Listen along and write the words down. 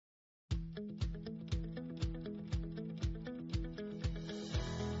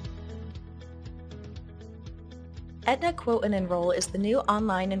Aetna Quote and Enroll is the new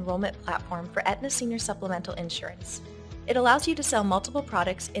online enrollment platform for Aetna Senior Supplemental Insurance. It allows you to sell multiple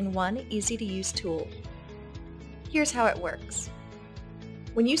products in one easy-to-use tool. Here's how it works.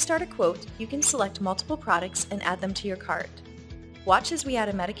 When you start a quote, you can select multiple products and add them to your cart. Watch as we add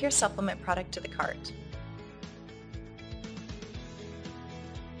a Medicare supplement product to the cart.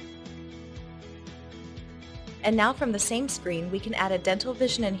 And now from the same screen, we can add a dental,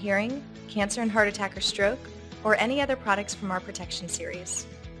 vision, and hearing, cancer and heart attack or stroke, or any other products from our protection series.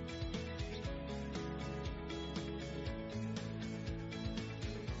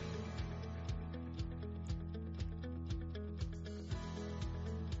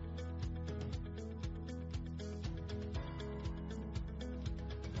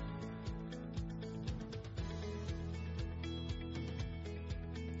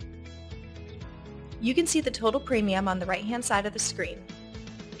 You can see the total premium on the right-hand side of the screen.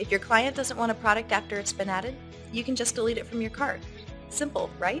 If your client doesn't want a product after it's been added, you can just delete it from your cart. Simple,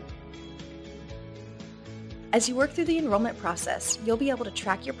 right? As you work through the enrollment process, you'll be able to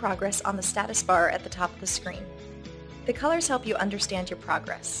track your progress on the status bar at the top of the screen. The colors help you understand your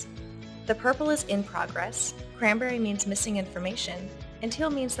progress. The purple is in progress, cranberry means missing information, and teal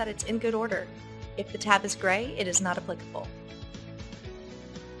means that it's in good order. If the tab is gray, it is not applicable.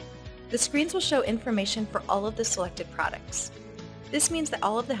 The screens will show information for all of the selected products. This means that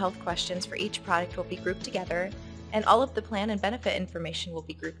all of the health questions for each product will be grouped together, and all of the plan and benefit information will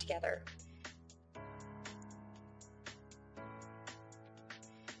be grouped together.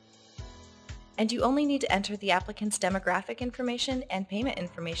 And you only need to enter the applicant's demographic information and payment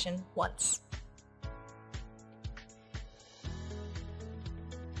information once.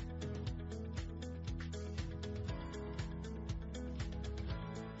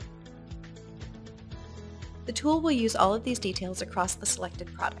 The tool will use all of these details across the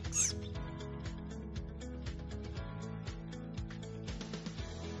selected products.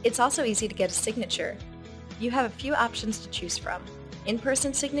 It's also easy to get a signature. You have a few options to choose from: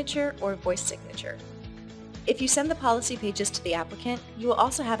 in-person signature or voice signature. If you send the policy pages to the applicant, you will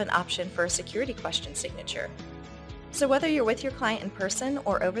also have an option for a security question signature. So whether you're with your client in person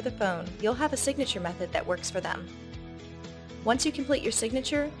or over the phone, you'll have a signature method that works for them. Once you complete your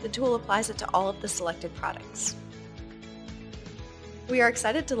signature, the tool applies it to all of the selected products. We are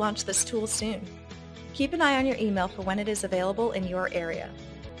excited to launch this tool soon. Keep an eye on your email for when it is available in your area.